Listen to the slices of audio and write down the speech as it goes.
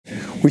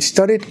We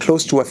studied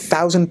close to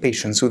 1,000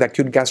 patients with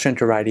acute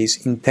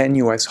gastroenteritis in 10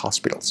 US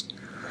hospitals.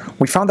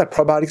 We found that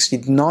probiotics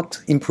did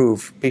not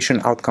improve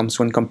patient outcomes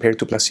when compared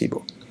to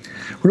placebo.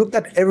 We looked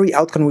at every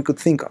outcome we could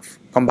think of: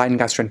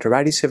 combined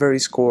gastroenteritis severity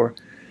score,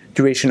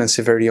 duration and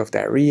severity of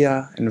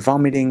diarrhea and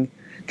vomiting,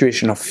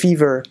 duration of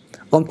fever,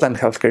 unplanned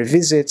healthcare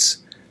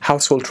visits,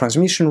 household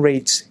transmission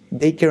rates,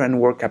 daycare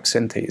and work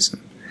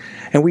absenteeism.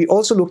 And we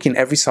also look in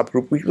every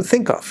subgroup we could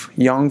think of: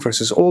 young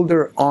versus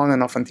older, on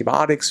and off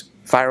antibiotics,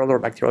 viral or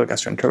bacterial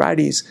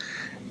gastroenteritis,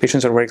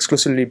 patients that were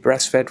exclusively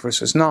breastfed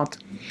versus not.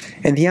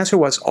 And the answer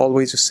was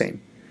always the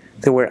same.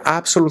 There were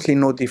absolutely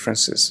no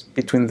differences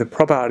between the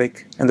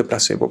probiotic and the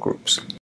placebo groups.